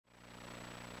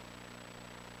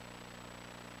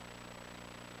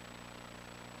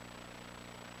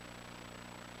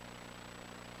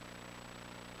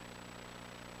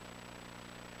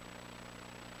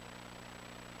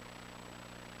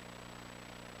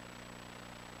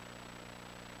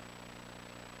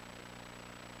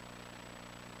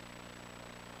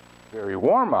Very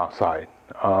warm outside.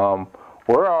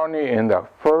 We're only in the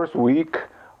first week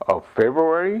of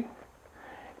February,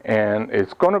 and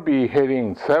it's going to be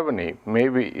hitting 70,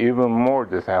 maybe even more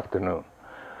this afternoon.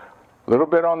 A little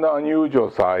bit on the unusual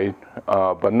side,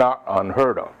 but not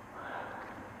unheard of.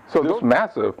 So this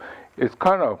massive, it's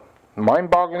kind of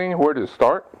mind-boggling where to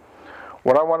start.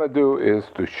 What I want to do is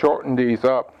to shorten these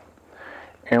up.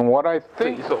 And what I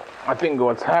think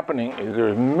what's happening is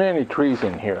there's many trees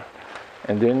in here,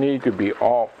 and they need to be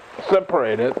all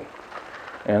separated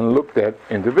and looked at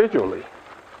individually.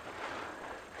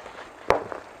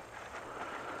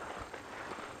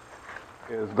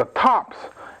 Is the tops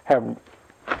have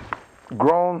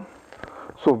grown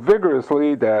so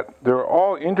vigorously that they're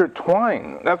all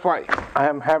intertwined. That's why I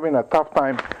am having a tough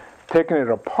time taking it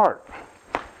apart.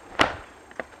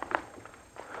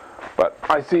 But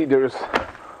I see there's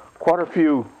quite a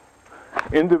few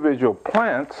individual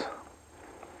plants.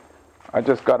 I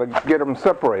just got to get them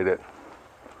separated,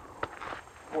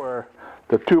 where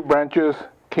the two branches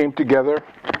came together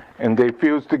and they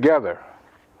fused together.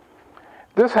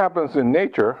 This happens in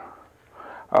nature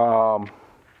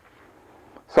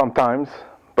sometimes,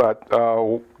 but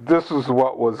this is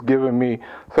what was giving me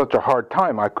such a hard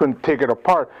time. I couldn't take it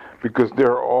apart because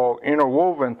they're all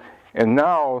interwoven, and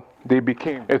now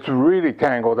it's really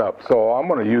tangled up. So I'm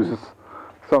going to use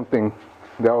something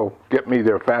that'll get me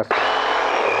there faster.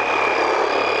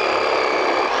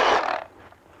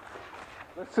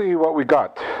 Let's see what we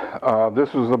got. This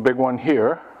is a big one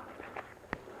here.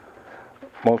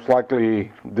 Most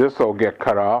likely this will get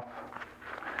cut off,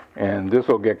 and this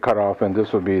will get cut off, and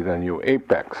this will be the new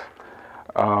apex.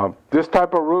 This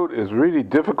type of root is really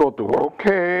difficult to work.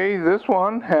 Okay, this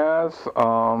one has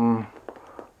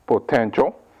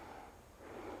potential,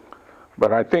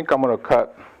 but I think I'm going to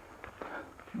cut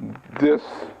this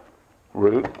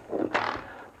root.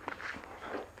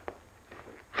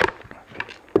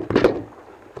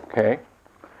 Okay,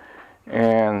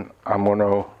 and I'm going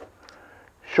to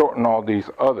shorten all these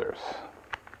others.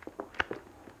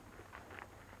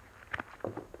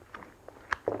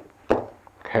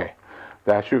 Okay,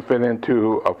 that should fit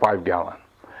into a 5-gallon.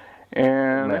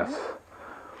 And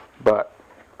but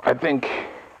I think,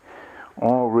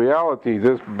 in reality,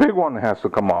 this big one has to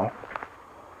come off.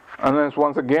 Unless,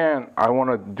 once again, I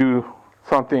want to do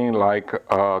something like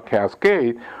a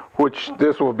cascade, which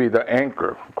this will be the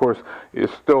anchor. Of course, it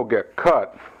still get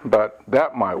cut, but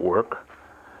that might work.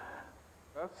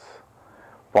 That's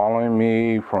following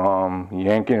me from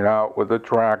yanking it out with the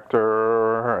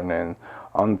tractor and then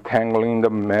untangling the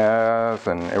mess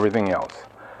and everything else.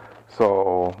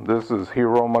 So this is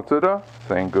Hiro Matsuda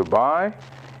saying goodbye,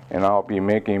 and I'll be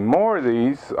making more of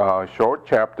these short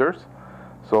chapters.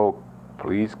 So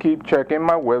please keep checking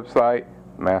my website,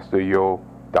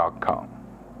 masteryo.com.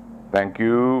 Thank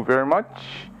you very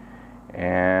much,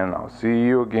 and I'll see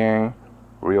you again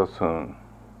real soon.